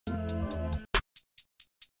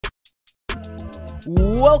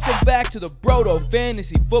Welcome back to the Broto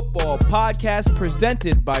Fantasy Football Podcast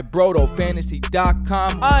presented by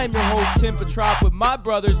BrotoFantasy.com. I'm your host, Tim Petrop, with my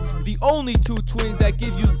brothers, the only two twins that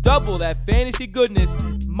give you double that fantasy goodness,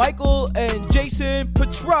 Michael and Jason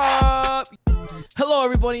Petrop. Hello,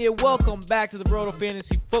 everybody, and welcome back to the Broto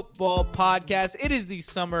Fantasy Football Podcast. It is the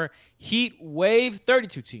summer heat wave,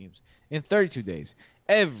 32 teams in 32 days.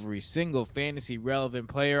 Every single fantasy relevant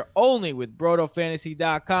player only with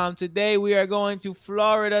BrotoFantasy.com. Today we are going to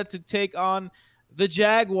Florida to take on the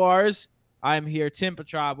Jaguars. I'm here, Tim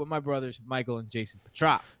Petrop, with my brothers Michael and Jason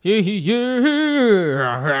Petrop. Let's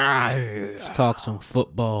talk some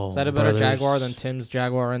football. Is that a better Jaguar than Tim's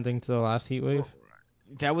Jaguar ending to the last heat wave?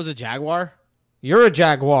 That was a Jaguar? You're a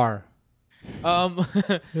Jaguar.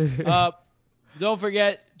 Don't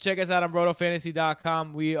forget, check us out on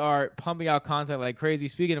BrotoFantasy.com. We are pumping out content like crazy.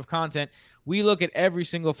 Speaking of content, we look at every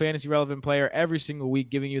single fantasy relevant player every single week,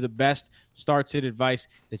 giving you the best start-sit advice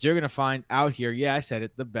that you're going to find out here. Yeah, I said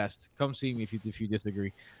it, the best. Come see me if you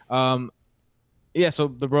disagree. So the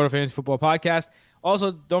Broto Fantasy Football Podcast.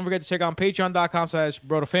 Also, don't forget to check out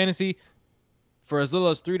Patreon.com/BrotoFantasy. For as little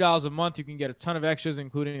as $3 a month, you can get a ton of extras,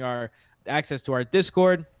 including our access to our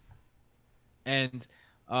Discord and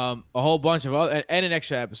a whole bunch of other, and an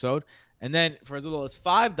extra episode. And then for as little as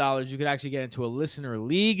 $5, you could actually get into a listener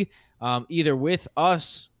league, either with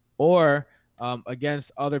us or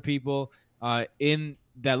against other people in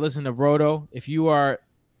that listen to Broto. If you are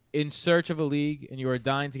in search of a league and you are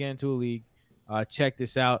dying to get into a league, check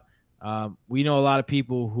this out. We know a lot of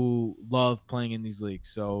people who love playing in these leagues,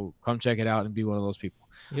 so come check it out and be one of those people.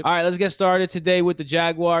 Yep. All right, let's get started today with the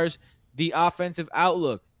Jaguars. The offensive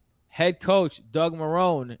outlook. Head coach Doug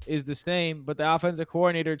Marrone is the same, but the offensive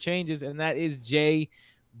coordinator changes, and that is Jay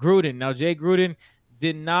Gruden. Now, Jay Gruden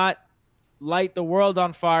did not light the world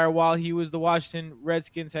on fire while he was the Washington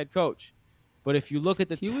Redskins head coach. But if you look at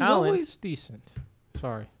the talent, he was always decent.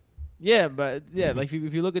 Sorry. Yeah, but like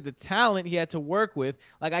if you look at the talent he had to work with,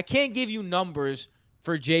 like I can't give you numbers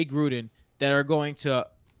for Jay Gruden that are going to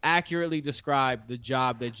accurately describe the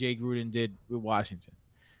job that Jay Gruden did with Washington.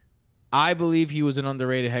 I believe he was an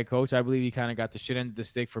underrated head coach. I believe he kind of got the shit end of the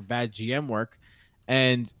stick for bad GM work.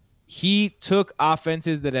 And he took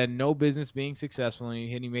offenses that had no business being successful, and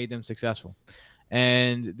he made them successful.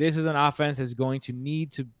 And this is an offense that's going to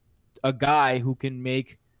need a guy who can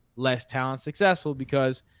make less talent successful,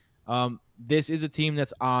 because this is a team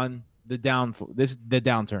that's on the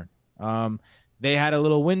downturn. They had a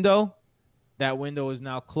little window. That window is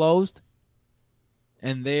now closed,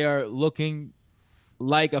 and they are looking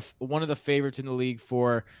like one of the favorites in the league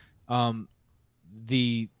for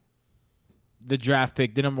the draft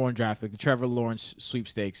pick, the number one draft pick, the Trevor Lawrence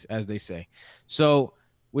sweepstakes, as they say. So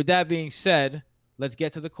with that being said, let's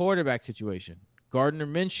get to the quarterback situation. Gardner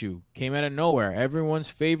Minshew came out of nowhere. Everyone's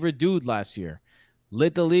favorite dude last year.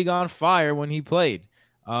 Lit the league on fire when he played.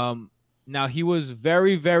 Now, he was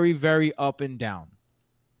very, very, very up and down.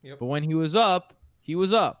 Yep. But when he was up, he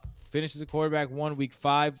was up. Finished as a quarterback 1 week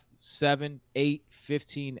 5, 7, 8,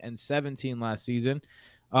 15, and 17 last season.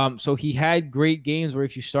 So he had great games where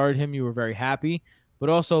if you started him, you were very happy, but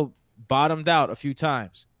also bottomed out a few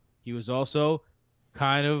times. He was also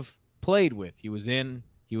kind of played with. He was in,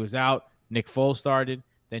 he was out. Nick Foles started,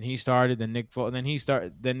 then he started, then Nick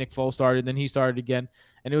Foles started, then he started again.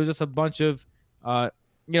 And it was just a bunch of, malarkey.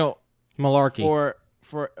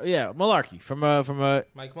 Malarkey from a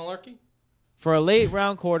Mike Malarkey? For a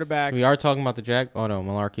late-round quarterback. We are talking about the Jag. Oh, no.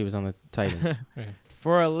 Malarkey was on the Titans.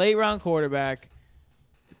 For a late-round quarterback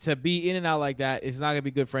to be in and out like that is not going to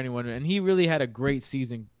be good for anyone. And he really had a great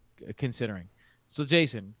season considering. So,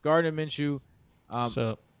 Jason, Gardner Minshew,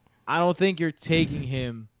 I don't think you're taking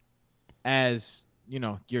him as,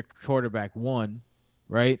 your quarterback one,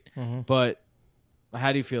 right? Mm-hmm. But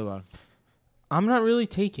how do you feel about him? I'm not really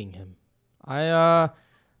taking him. I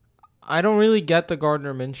don't really get the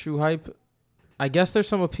Gardner Minshew hype. I guess there's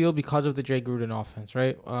some appeal because of the Jay Gruden offense,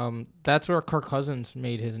 right? That's where Kirk Cousins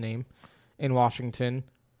made his name in Washington.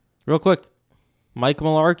 Real quick, Mike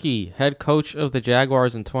Malarkey, head coach of the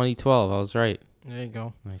Jaguars in 2012. I was right. There you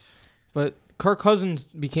go. Nice. But Kirk Cousins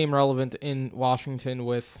became relevant in Washington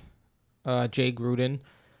with Jay Gruden.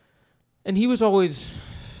 And he was always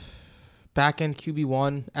back-end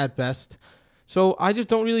QB1 at best. So I just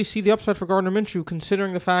don't really see the upside for Gardner Minshew,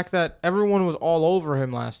 considering the fact that everyone was all over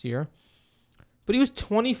him last year. But he was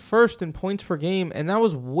 21st in points per game, and that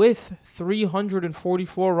was with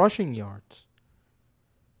 344 rushing yards.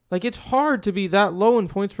 Like, it's hard to be that low in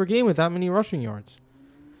points per game with that many rushing yards.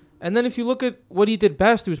 And then if you look at what he did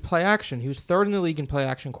best, it was play action. He was third in the league in play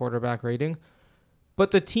action quarterback rating. But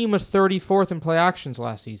the team was 34th in play actions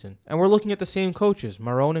last season. And we're looking at the same coaches,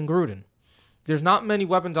 Marone and Gruden. There's not many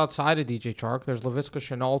weapons outside of DJ Chark. There's Laviska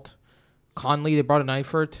Shenault, Conley, they brought in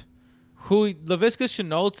Eifert. Laviska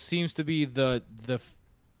Shenault seems to be the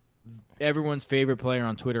everyone's favorite player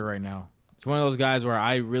on Twitter right now. It's one of those guys where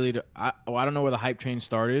I don't know where the hype train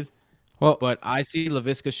started, but I see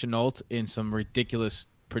Laviska Shenault in some ridiculous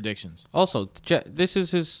predictions. Also, this is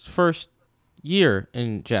his first year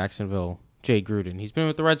in Jacksonville, Jay Gruden. He's been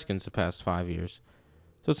with the Redskins the past 5 years.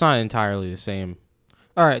 So it's not entirely the same.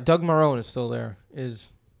 All right, Doug Marone is still there.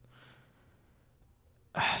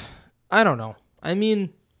 I don't know. I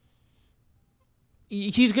mean,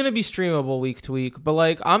 he's going to be streamable week to week, but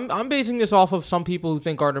like I'm basing this off of some people who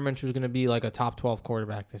think Gardner Minshew is going to be like a top 12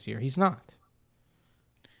 quarterback this year. He's not.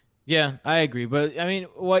 Yeah, I agree. But, I mean,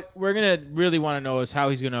 what we're going to really want to know is how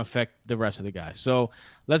he's going to affect the rest of the guys. So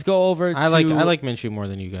let's go over I like Minshew more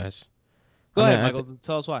than you guys. Go ahead, Michael.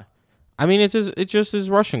 Tell us why. I mean, it's just his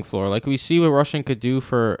rushing floor. Like, we see what rushing could do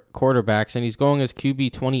for quarterbacks, and he's going as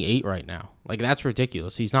QB 28 right now. Like, that's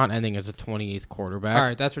ridiculous. He's not ending as a 28th quarterback. All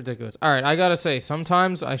right, that's ridiculous. All right, I got to say,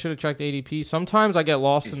 sometimes I should have checked ADP. Sometimes I get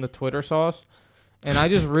lost in the Twitter sauce, and I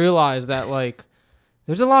just realized that, like,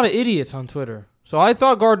 there's a lot of idiots on Twitter. So I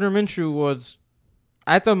thought Gardner Minshew was,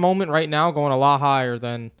 at the moment right now, going a lot higher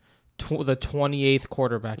than the 28th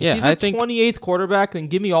quarterback. Yeah, if he's the 28th quarterback, then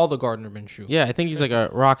give me all the Gardner Minshew. Yeah, I think he's like a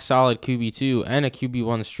rock-solid QB2 and a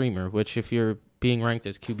QB1 streamer, which if you're being ranked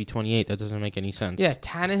as QB28, that doesn't make any sense. Yeah,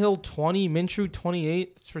 Tannehill 20, Minshew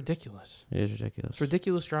 28. It's ridiculous. It is ridiculous. It's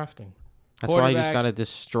ridiculous drafting. That's why you just got to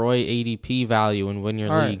destroy ADP value and win your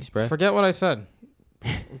leagues, bro. Forget what I said.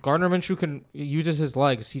 Gardner Minshew uses his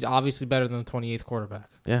legs. He's obviously better than the 28th quarterback.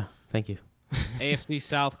 Yeah, thank you. AFC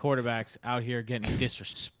South quarterbacks out here getting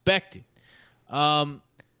disrespected.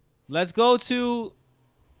 Let's go to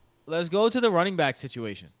the running back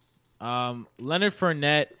situation. Leonard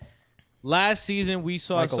Fournette. Last season we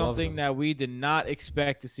saw something that we did not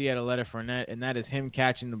expect to see out of Leonard Fournette, and that is him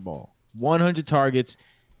catching the ball. 100 targets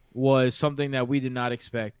was something that we did not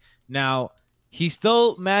expect. Now, he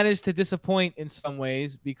still managed to disappoint in some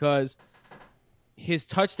ways because his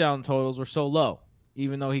touchdown totals were so low,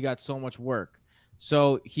 even though he got so much work.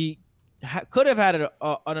 So he could have had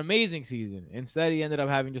an amazing season. Instead, he ended up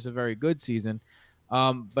having just a very good season.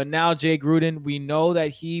 But now Jay Gruden, we know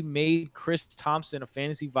that he made Chris Thompson a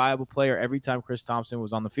fantasy viable player every time Chris Thompson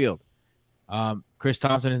was on the field. Chris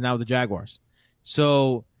Thompson is now with the Jaguars.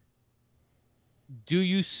 So do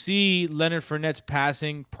you see Leonard Fournette's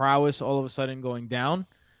passing prowess all of a sudden going down?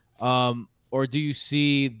 Or do you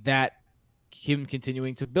see that him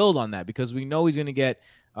continuing to build on that? Because we know he's going to get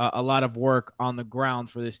a lot of work on the ground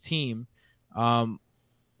for this team.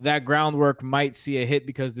 That groundwork might see a hit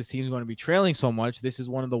because this team is going to be trailing so much. This is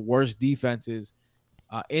one of the worst defenses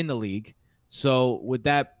in the league. So with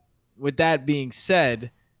that being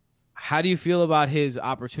said, how do you feel about his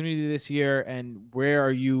opportunity this year, and where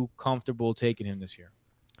are you comfortable taking him this year?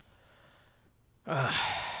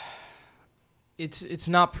 It's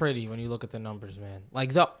not pretty when you look at the numbers, man.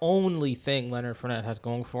 Like, the only thing Leonard Fournette has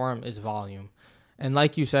going for him is volume. And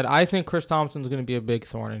like you said, I think Chris Thompson's going to be a big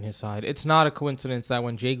thorn in his side. It's not a coincidence that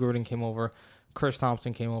when Jay Gruden came over, Chris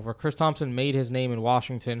Thompson came over. Chris Thompson made his name in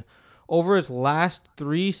Washington. Over his last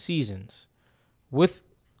 3 seasons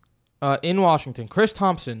in Washington, Chris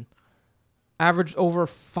Thompson averaged over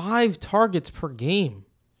 5 targets per game.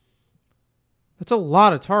 That's a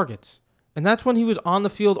lot of targets. And that's when he was on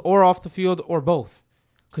the field or off the field or both.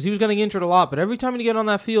 Because he was getting injured a lot. But every time he get on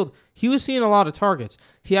that field, he was seeing a lot of targets.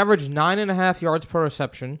 He averaged 9.5 yards per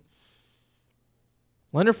reception.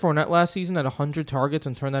 Leonard Fournette last season had 100 targets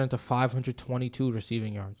and turned that into 522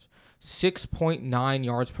 receiving yards. 6.9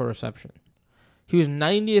 yards per reception. He was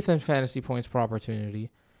 90th in fantasy points per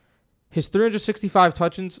opportunity. His 365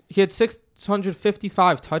 touches, he had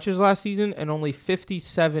 655 touches last season and only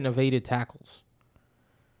 57 evaded tackles.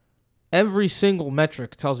 Every single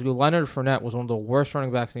metric tells you Leonard Fournette was one of the worst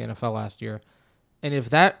running backs in the NFL last year. And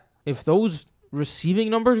if those receiving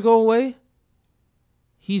numbers go away,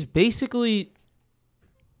 he's basically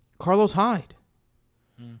Carlos Hyde.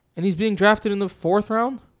 And he's being drafted in the 4th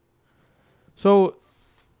round. So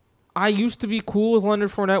I used to be cool with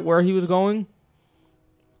Leonard Fournette where he was going.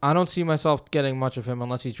 I don't see myself getting much of him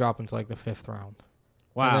unless he's dropping to like the 5th round.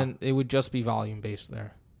 Wow. And then it would just be volume based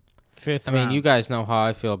there. 5th round. I mean, you guys know how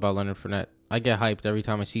I feel about Leonard Fournette. I get hyped every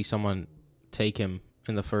time I see someone take him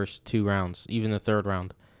in the first 2 rounds, even the 3rd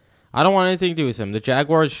round. I don't want anything to do with him. The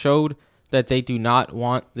Jaguars showed that they do not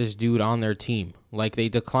want this dude on their team. Like, they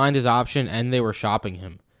declined his option and they were shopping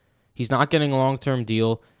him. He's not getting a long-term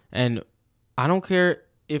deal, and I don't care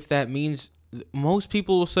if that means most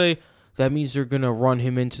people will say that means they're going to run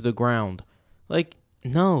him into the ground. Like,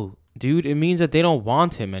 no, dude, it means that they don't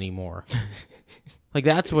want him anymore. Like,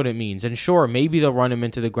 that's what it means. And sure, maybe they'll run him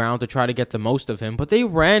into the ground to try to get the most of him, but they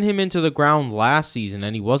ran him into the ground last season,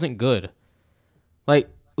 and he wasn't good. Like,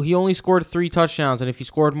 he only scored 3 touchdowns, and if he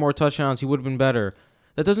scored more touchdowns, he would have been better.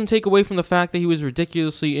 That doesn't take away from the fact that he was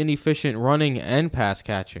ridiculously inefficient running and pass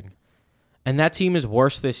catching. And that team is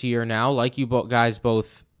worse this year now, like you guys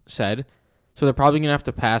both said. So they're probably going to have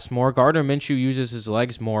to pass more. Gardner Minshew uses his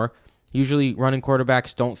legs more. Usually running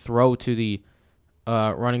quarterbacks don't throw to the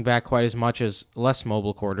running back quite as much as less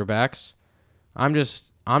mobile quarterbacks. I'm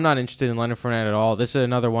not interested in Leonard Fournette at all. This is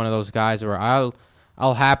another one of those guys where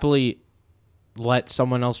I'll happily let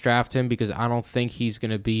someone else draft him because I don't think he's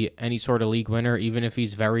going to be any sort of league winner, even if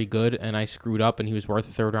he's very good and I screwed up and he was worth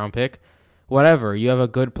a third-round pick. Whatever, you have a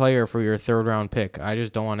good player for your third-round pick. I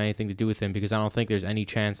just don't want anything to do with him because I don't think there's any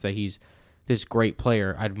chance that he's this great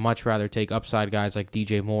player. I'd much rather take upside guys like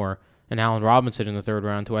DJ Moore and Allen Robinson in the third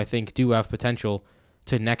round, who I think do have potential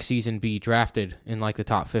to next season be drafted in like the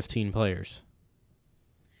top 15 players.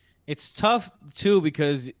 It's tough, too,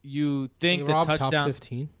 because you think the touchdown... top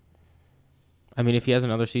 15? I mean, if he has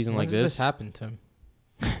another season like When did this... this happen to him?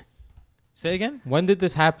 Say again? When did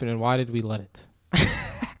this happen, and why did we let it?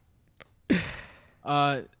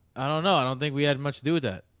 I don't know. I don't think we had much to do with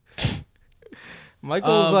that.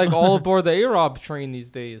 Michael's like all aboard the A-Rob train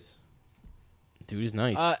these days. Dude is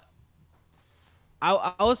nice.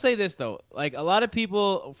 I will say this, though. Like, a lot of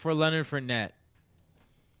people for Leonard Fournette,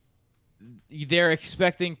 they're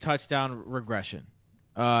expecting touchdown regression.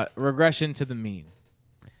 Regression to the mean.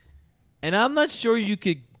 And I'm not sure you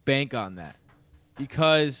could bank on that.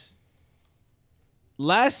 Because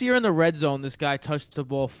last year in the red zone, this guy touched the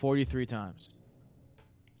ball 43 times.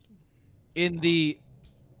 In the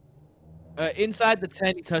inside the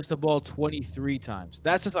 10, he touched the ball 23 times.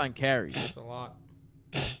 That's just on carries. That's a lot.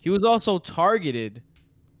 He was also targeted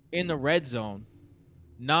in the red zone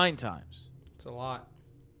 9 times. It's a lot.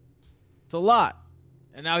 It's a lot.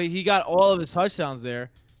 And now he got all of his touchdowns there,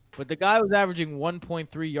 but the guy was averaging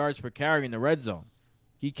 1.3 yards per carry in the red zone.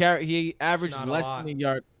 He averaged less than a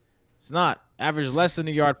yard. It's not. Averaged less than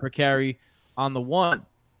a yard per carry on the 1.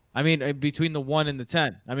 I mean, between the 1 and the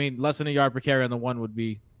 10. I mean, less than a yard per carry on the 1 would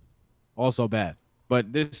be also bad.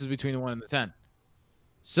 But this is between the 1 and the 10.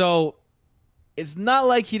 So it's not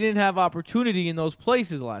like he didn't have opportunity in those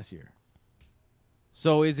places last year.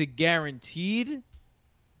 So is it guaranteed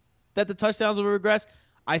that the touchdowns will regress?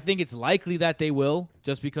 I think it's likely that they will,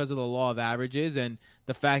 just because of the law of averages and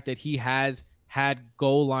the fact that he has had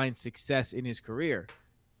goal line success in his career.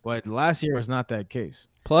 But last year was not that case.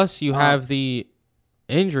 Plus, you have the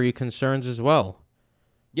injury concerns as well.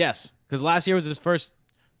 Yes, because last year was his first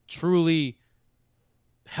truly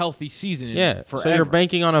healthy season. Yeah, forever. so you're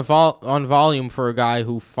banking on on volume for a guy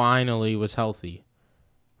who finally was healthy.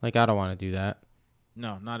 Like, I don't want to do that.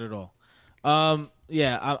 No, not at all.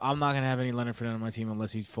 Yeah, I'm not going to have any Leonard Fournette on my team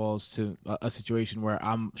unless he falls to a situation where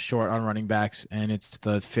I'm short on running backs and it's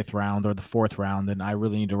the 5th round or the 4th round and I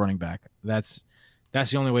really need a running back. That's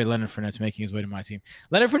the only way Leonard Fournette's making his way to my team.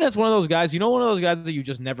 Leonard Fournette's one of those guys, one of those guys that you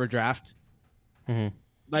just never draft? Mm-hmm.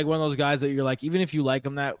 Like one of those guys that you're like, even if you like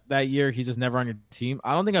him that year, he's just never on your team.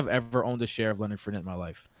 I don't think I've ever owned a share of Leonard Fournette in my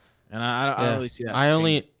life. And I don't really see that. I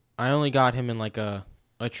only got him in like a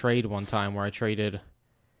trade one time where I traded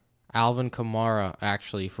Alvin Kamara,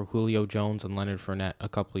 actually, for Julio Jones and Leonard Fournette a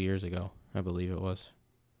couple of years ago, I believe it was.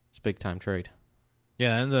 It's a big-time trade.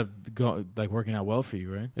 Yeah, it ended up working out well for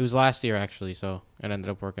you, right? It was last year, actually, so it ended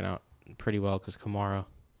up working out pretty well because Kamara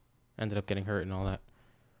ended up getting hurt and all that.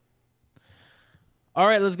 All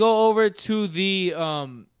right, let's go over to the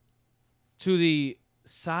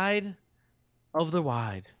side of the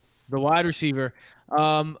wide receiver.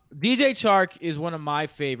 DJ Chark is one of my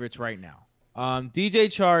favorites right now. DJ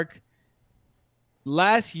Chark,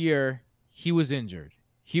 last year, he was injured.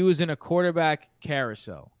 He was in a quarterback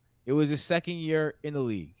carousel. It was his second year in the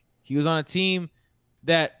league. He was on a team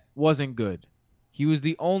that wasn't good. He was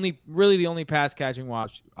the only pass-catching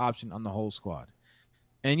option on the whole squad.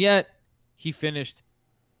 And yet, he finished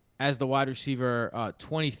as the wide receiver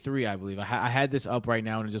 23, I believe. I had this up right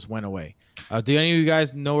now, and it just went away. Do any of you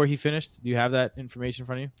guys know where he finished? Do you have that information in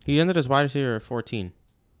front of you? He ended as wide receiver at 14.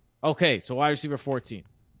 Okay, so wide receiver 14.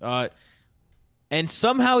 And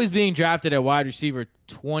somehow he's being drafted at wide receiver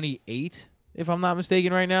 28, if I'm not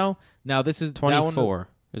mistaken right now. Now, this is 24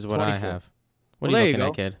 is what 24. I have. What are you looking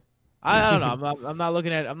at, kid? I don't know. I'm not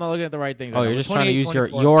looking at the right thing. Oh, you're just trying to use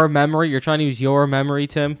your memory? You're trying to use your memory,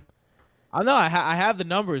 Tim? I know I have the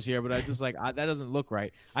numbers here, but I just that doesn't look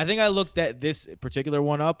right. I think I looked at this particular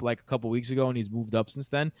one up like a couple weeks ago, and he's moved up since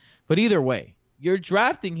then. But either way, you're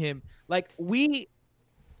drafting him like we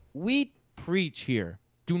preach here.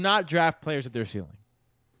 Do not draft players at their ceiling.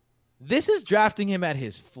 This is drafting him at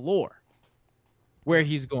his floor, where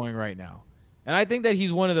he's going right now, and I think that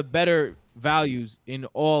he's one of the better values in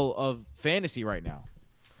all of fantasy right now.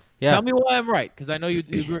 Yeah. Tell me why I'm right, because I know you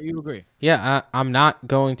agree. Yeah, I'm not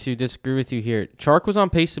going to disagree with you here. Chark was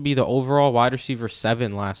on pace to be the overall wide receiver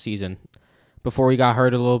 7 last season before he got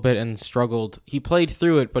hurt a little bit and struggled. He played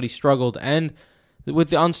through it, but he struggled. And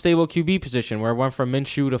with the unstable QB position, where it went from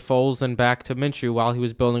Minshew to Foles, then back to Minshew while he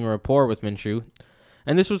was building a rapport with Minshew.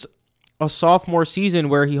 And this was a sophomore season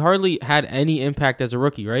where he hardly had any impact as a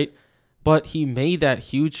rookie, right? But he made that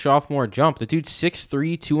huge sophomore jump. The dude's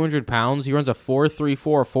 6'3", 200 pounds. He runs a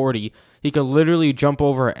 4.34 40. He could literally jump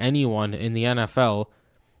over anyone in the NFL.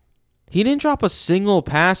 He didn't drop a single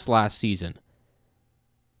pass last season.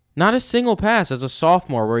 Not a single pass as a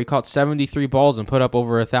sophomore, where he caught 73 balls and put up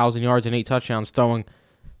over 1,000 yards and 8 touchdowns throwing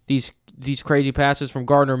these crazy passes from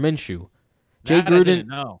Gardner Minshew. Jay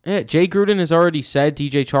Gruden has already said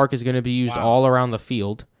DJ Chark is going to be used all around the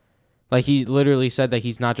field. Like, he literally said that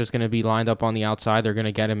he's not just going to be lined up on the outside. They're going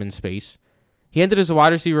to get him in space. He ended as a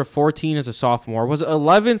wide receiver 14 as a sophomore, was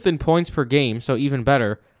 11th in points per game, so even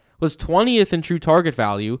better, was 20th in true target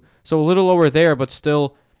value, so a little lower there, but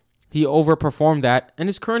still he overperformed that, and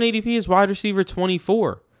his current ADP is wide receiver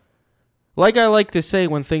 24. Like I like to say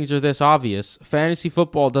when things are this obvious, fantasy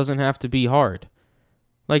football doesn't have to be hard.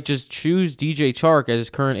 Like, just choose DJ Chark as his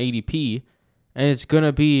current ADP, and it's going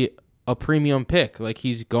to be a premium pick. Like,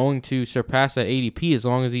 he's going to surpass that ADP as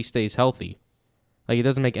long as he stays healthy. Like, it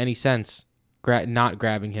doesn't make any sense not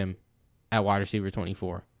grabbing him at wide receiver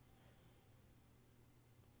 24.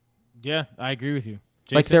 Yeah, I agree with you.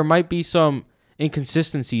 Jason? Like, there might be some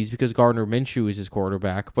inconsistencies because Gardner Minshew is his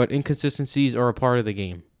quarterback, but inconsistencies are a part of the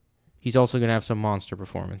game. He's also going to have some monster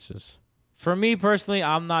performances. For me personally,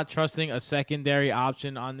 I'm not trusting a secondary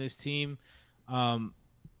option on this team at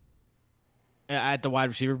the wide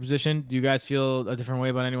receiver position. Do you guys feel a different way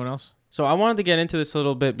about anyone else? So I wanted to get into this a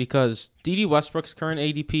little bit because D.D. Westbrook's current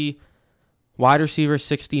ADP, wide receiver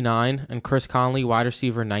 69, and Chris Conley, wide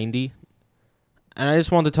receiver 90. And I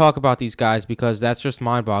just wanted to talk about these guys because that's just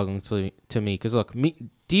mind-boggling to me. Because, look,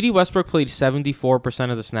 D.D. Westbrook played 74%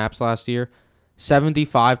 of the snaps last year.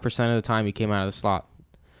 75% of the time he came out of the slot.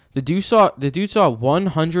 The dude saw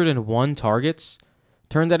 101 targets,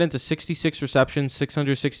 turned that into 66 receptions,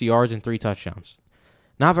 660 yards, and 3 touchdowns.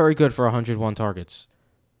 Not very good for 101 targets.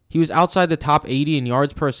 He was outside the top 80 in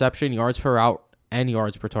yards per reception, yards per route, and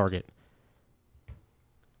yards per target.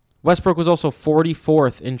 Westbrook was also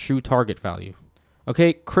 44th in true target value.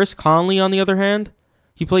 Okay, Chris Conley, on the other hand,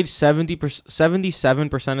 he played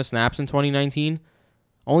 77% of snaps in 2019.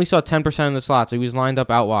 Only saw 10% in the slot, so he was lined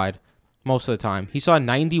up out wide most of the time. He saw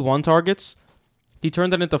 91 targets. He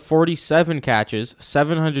turned that into 47 catches,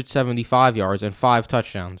 775 yards, and 5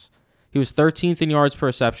 touchdowns. He was 13th in yards per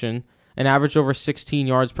reception and averaged over 16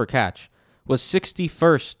 yards per catch. Was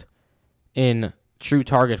 61st in true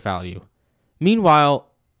target value.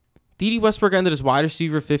 Meanwhile, D.D. Westbrook ended as wide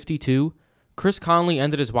receiver 52. Chris Conley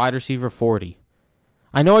ended as wide receiver 40.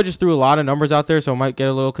 I know I just threw a lot of numbers out there, so it might get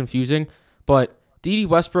a little confusing, but D.D.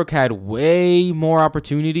 Westbrook had way more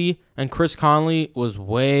opportunity, and Chris Conley was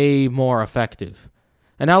way more effective.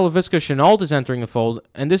 And now Laviska Shenault is entering the fold,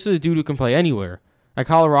 and this is a dude who can play anywhere. At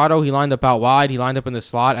Colorado, he lined up out wide, he lined up in the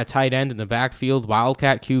slot, at tight end, in the backfield,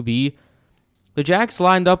 wildcat QB. The Jags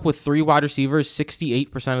lined up with 3 wide receivers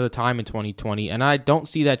 68% of the time in 2020, and I don't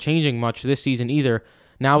see that changing much this season either.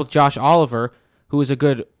 Now with Josh Oliver, who is a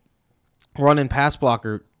good run and pass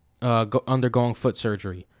blocker, undergoing foot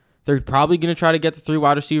surgery. They're probably going to try to get the 3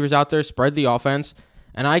 wide receivers out there, spread the offense,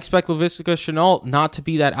 and I expect Laviska Shenault not to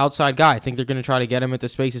be that outside guy. I think they're going to try to get him into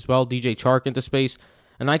space as well, DJ Chark into space,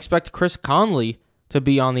 and I expect Chris Conley to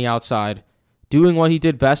be on the outside, doing what he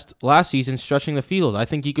did best last season, stretching the field. I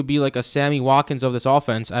think he could be like a Sammy Watkins of this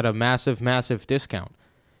offense at a massive, massive discount.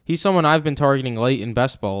 He's someone I've been targeting late in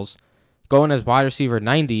best balls, going as wide receiver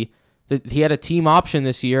 90. He had a team option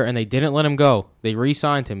this year, and they didn't let him go. They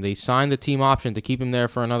re-signed him. They signed the team option to keep him there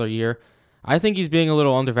for another year. I think he's being a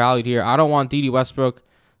little undervalued here. I don't want D.D. Westbrook.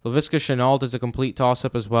 Laviska Shenault is a complete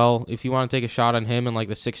toss-up as well. If you want to take a shot on him in like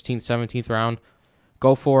the 16th, 17th round,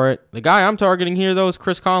 go for it. The guy I'm targeting here, though, is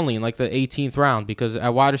Chris Conley in like the 18th round because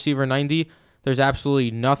at wide receiver 90, there's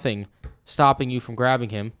absolutely nothing stopping you from grabbing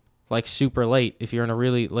him like super late if you're in a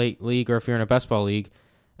really late league or if you're in a best ball league,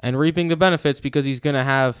 and reaping the benefits because he's going to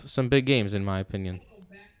have some big games, in my opinion.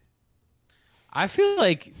 I feel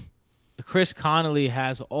like Chris Connolly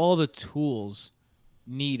has all the tools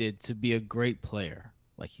needed to be a great player.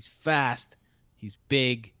 Like, he's fast, he's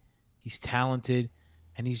big, he's talented,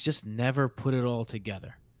 and he's just never put it all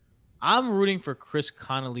together. I'm rooting for Chris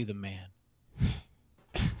Connolly, the man,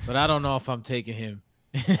 but I don't know if I'm taking him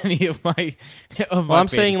in any of my. Well, I'm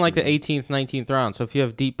saying like the 18th, 19th round. So if you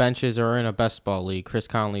have deep benches or in a best ball league, Chris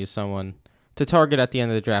Connolly is someone to target at the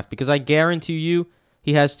end of the draft, because I guarantee you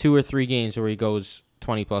he has 2 or 3 games where he goes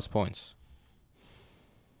 20-plus points.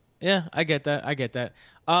 Yeah, I get that.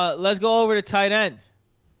 Let's go over to tight end.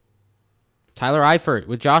 Tyler Eifert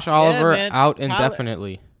with Josh Oliver man. out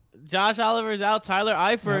indefinitely. Josh Oliver's out. Tyler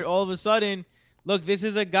Eifert, all of a sudden, look, this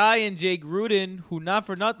is a guy in Jay Gruden who, not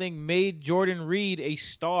for nothing, made Jordan Reed a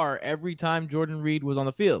star every time Jordan Reed was on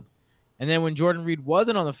the field. And then when Jordan Reed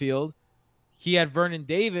wasn't on the field, he had Vernon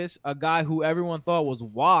Davis, a guy who everyone thought was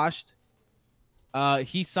washed.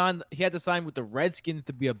 He had to sign with the Redskins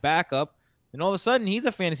to be a backup. And all of a sudden, he's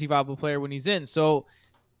a fantasy viable player when he's in. So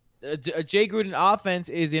a Jay Gruden offense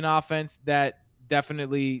is an offense that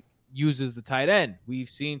definitely uses the tight end. We've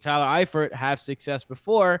seen Tyler Eifert have success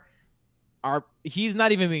before. He's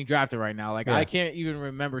not even being drafted right now. Like, I can't even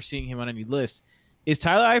remember seeing him on any list. Is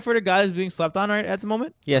Tyler Eifert a guy that's being slept on right at the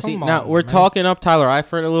moment? Yeah, now we're talking up Tyler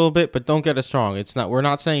Eifert a little bit, but don't get us wrong. We're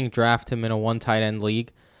not saying draft him in a 1 tight end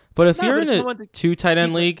league. But if you're in a 2 tight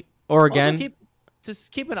end league, or again,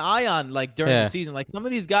 just keep an eye on, like, during the season. Like, some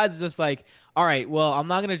of these guys are just like, all right, well, I'm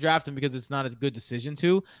not going to draft him because it's not a good decision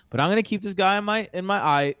to, but I'm going to keep this guy in my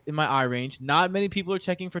eye range. Not many people are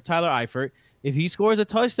checking for Tyler Eifert. If he scores a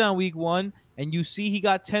touchdown week 1 and you see he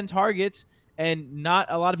got 10 targets and not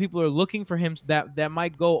a lot of people are looking for him, that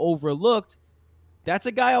might go overlooked, that's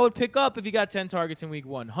a guy I would pick up if he got 10 targets in week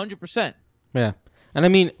 1, 100%. Yeah. And I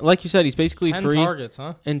mean, like you said, he's basically 10 free targets,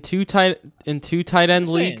 huh? in two tight end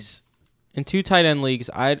leagues. In 2 tight end leagues,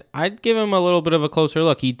 I'd give him a little bit of a closer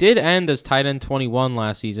look. He did end as tight end 21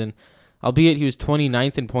 last season, albeit he was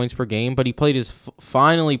 29th in points per game, but he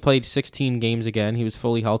finally played 16 games again. He was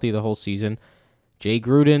fully healthy the whole season. Jay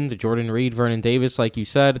Gruden, the Jordan Reed, Vernon Davis, like you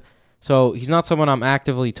said. So he's not someone I'm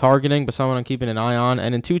actively targeting, but someone I'm keeping an eye on.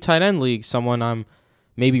 And in 2 tight end leagues, someone I'm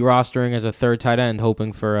maybe rostering as a 3rd tight end,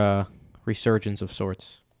 hoping for a resurgence of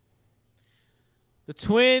sorts. The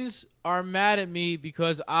Twins are mad at me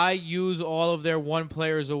because I use all of their 1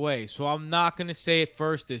 players away. So I'm not going to say it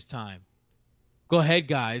first this time. Go ahead,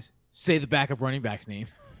 guys. Say the backup running back's name.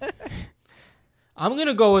 I'm going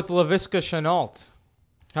to go with Laviska Shenault.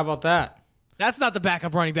 How about that? That's not the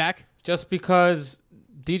backup running back. Just because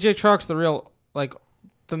DJ Chark's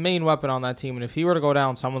the main weapon on that team. And if he were to go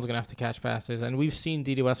down, someone's going to have to catch passes. And we've seen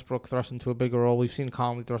D.D. Westbrook thrust into a bigger role. We've seen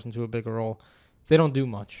Conley thrust into a bigger role. They don't do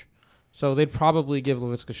much. So they'd probably give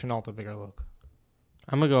Laviska Shenault a bigger look.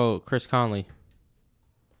 I'm going to go Chris Conley.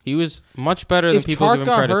 He was much better than people give him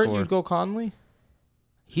credit for. If Chark got hurt, you'd go Conley?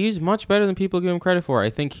 He's much better than people give him credit for. I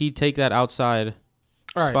think he'd take that outside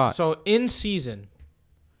spot. All right, so in season,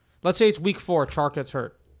 let's say it's week 4, Chark gets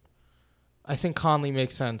hurt. I think Conley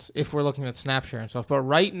makes sense if we're looking at snap share and stuff. But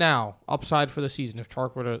right now, upside for the season, if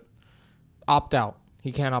Chark were to opt out,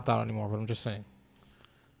 he can't opt out anymore, but I'm just saying.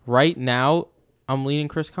 Right now, I'm leaning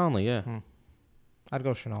Chris Conley, yeah. I'd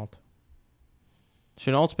go Shenault.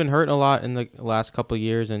 Chenault's been hurt a lot in the last couple of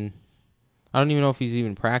years, and I don't even know if he's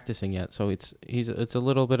even practicing yet. So it's a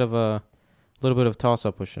little bit of toss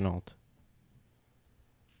up with Shenault.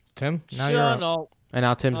 Tim, now Shenault. And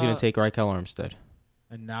now Tim's going to take Raquel Armstead.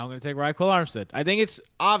 And now I'm going to take Raquel Armstead. I think it's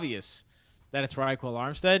obvious that it's Raquel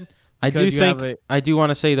Armstead. I do want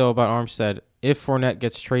to say, though, about Armstead, if Fournette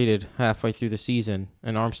gets traded halfway through the season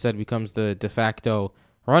and Armstead becomes the de facto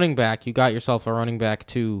running back, you got yourself a running back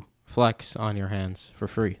 2 flex on your hands for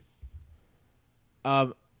free.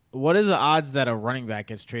 What is the odds that a running back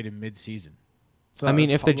gets traded mid-season? So I mean,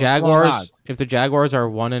 if the Jaguars are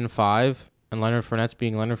 1-5 and Leonard Fournette's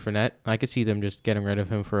being Leonard Fournette, I could see them just getting rid of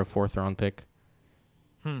him for a 4th round pick.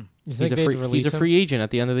 You think he's a free agent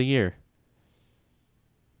at the end of the year.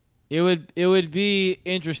 It would be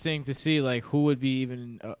interesting to see like who would be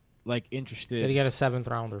even interested. Did he get a 7th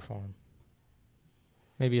rounder for him?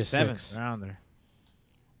 Maybe a 7th rounder.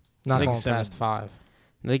 Not going past 5.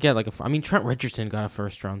 They get Trent Richardson got a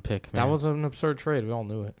 1st round pick. Man. That was an absurd trade. We all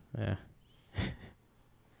knew it. Yeah.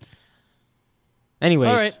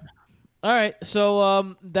 Anyways. All right.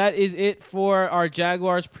 So that is it for our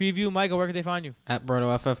Jaguars preview. Michael, where can they find you? At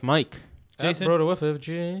BrotoFF Mike. Jason? At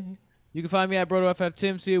BrotoFFJ. You can find me at BrotoFF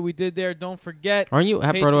Tim. See what we did there. Don't forget. Aren't you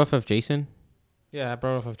at BrotoFF Jason? Yeah, at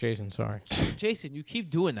BrotoFF Jason. Sorry. Jason, you keep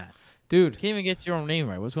doing that. Dude. You can't even get your own name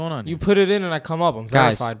right. What's going on You here? put it in and I come up. I'm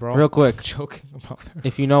verified, bro. Real quick. Joking about that.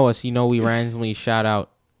 If you know us, you know we randomly shout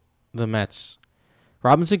out the Mets.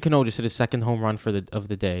 Robinson Cano just hit his second home run of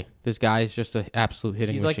the day. This guy is just an absolute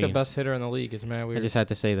hitting He's machine. like the best hitter in the league. It's mad weird. I just had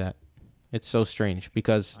to say that. It's so strange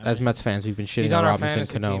because as Mets fans, we've been He's shitting on on our Robinson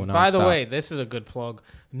fantasy Cano. team. nonstop. By the way, this is a good plug.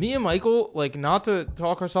 Me and Michael, like, not to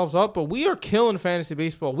talk ourselves up, but we are killing fantasy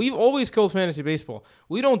baseball. We've always killed fantasy baseball.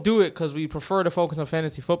 We don't do it because we prefer to focus on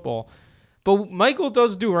fantasy football. But Michael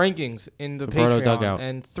does do rankings in the Roberto Patreon, Dugout.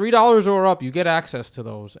 and $3 or up, you get access to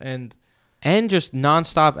those. And just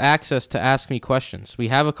nonstop access to ask me questions. We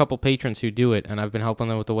have a couple patrons who do it, and I've been helping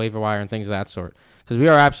them with the waiver wire and things of that sort because we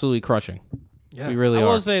are absolutely crushing. yeah, We really I are.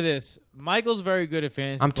 will say this: Michael's very good at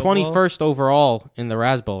fantasy. I'm football. 21st overall in the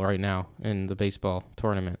Raz Bowl right now in the baseball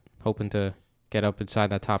tournament, hoping to get up inside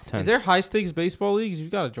that top 10. is there high stakes baseball leagues? You've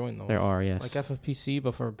got to join those. There are, yes. Like FFPC,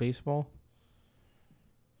 but for baseball.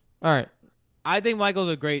 All right. I think Michael's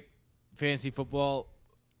a great fantasy football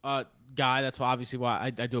guy. That's obviously why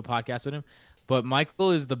I do a podcast with him. But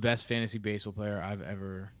Michael is the best fantasy baseball player I've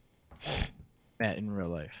ever met in real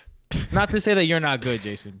life. Not to say that you're not good,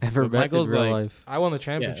 Jason. Ever but bet in Michael's real like, life. I won the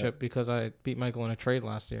championship because I beat Michael in a trade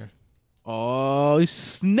last year. oh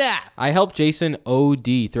snap! I helped Jason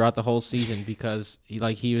OD throughout the whole season because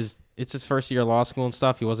it's his first year of law school and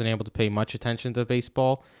stuff. He wasn't able to pay much attention to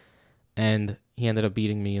baseball, and he ended up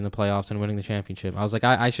beating me in the playoffs and winning the championship. I was like,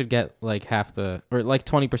 I should get like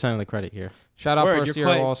 20% of the credit here. Shout out Word, first you're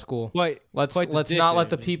year quite- law school. Let's quite the let's dick not there, let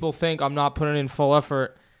the man. people think I'm not putting in full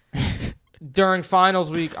effort. During finals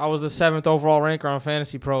week, I was the 7th overall ranker on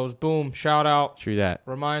Fantasy Pros. Boom! Shout out. True that.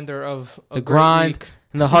 Reminder of a The great grind week.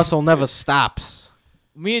 and the hustle never stops.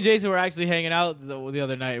 Me and Jason were actually hanging out the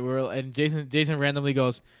other night. And Jason randomly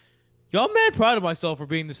goes, "Yo, I'm mad proud of myself for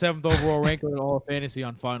being the 7th overall ranker in all of fantasy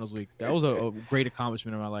on finals week. That was a great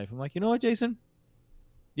accomplishment in my life." I'm like, you know what, Jason?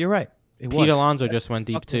 You're right. It Pete was. Alonso just went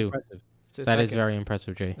deep Fucking too. impressive. It's his That is second. very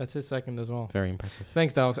impressive, Jay. That's his second as well. Very impressive.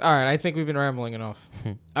 Thanks, Alex. All right, I think we've been rambling enough.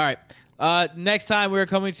 All right. Next time we're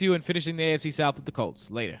coming to you and finishing the AFC South with the Colts.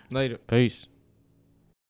 Later. Later. Peace.